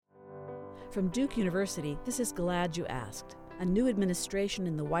From Duke University, this is Glad You Asked. A new administration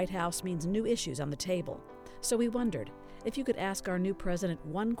in the White House means new issues on the table. So we wondered, if you could ask our new president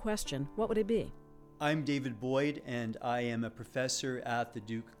one question, what would it be? I'm David Boyd, and I am a professor at the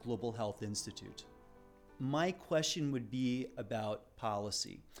Duke Global Health Institute. My question would be about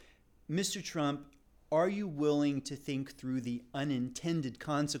policy. Mr. Trump, are you willing to think through the unintended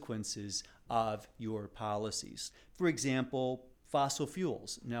consequences of your policies? For example, fossil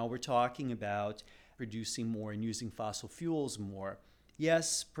fuels. Now we're talking about producing more and using fossil fuels more.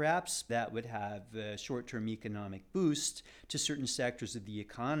 Yes, perhaps that would have a short-term economic boost to certain sectors of the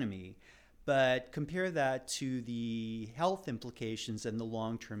economy, but compare that to the health implications and the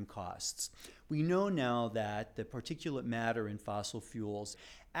long-term costs. We know now that the particulate matter in fossil fuels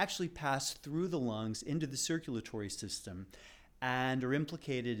actually pass through the lungs into the circulatory system and are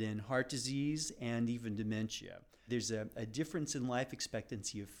implicated in heart disease and even dementia. There's a difference in life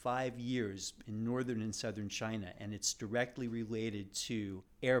expectancy of 5 years in northern and southern China, and it's directly related to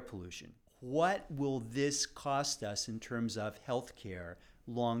air pollution. What will this cost us in terms of healthcare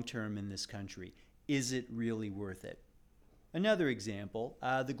long-term in this country? Is it really worth it? Another example,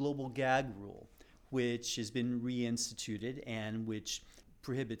 the global gag rule, which has been reinstituted and which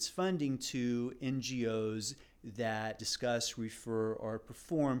prohibits funding to NGOs that discuss, refer, or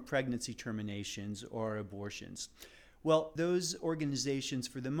perform pregnancy terminations or abortions. Well, those organizations,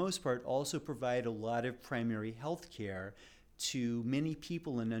 for the most part, also provide a lot of primary health care to many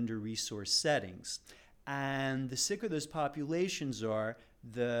people in under-resourced settings. And the sicker those populations are,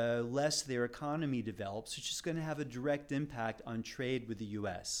 the less their economy develops, which is going to have a direct impact on trade with the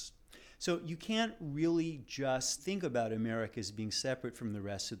U.S. So you can't really just think about America as being separate from the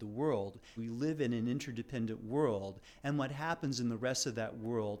rest of the world. We live in an interdependent world, and what happens in the rest of that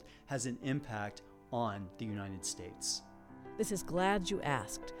world has an impact on the United States. This is Glad You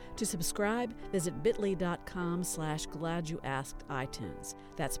Asked. To subscribe, visit bit.ly.com/gladyouaskeditunes.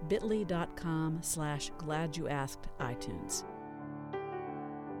 That's bit.ly.com/gladyouaskeditunes.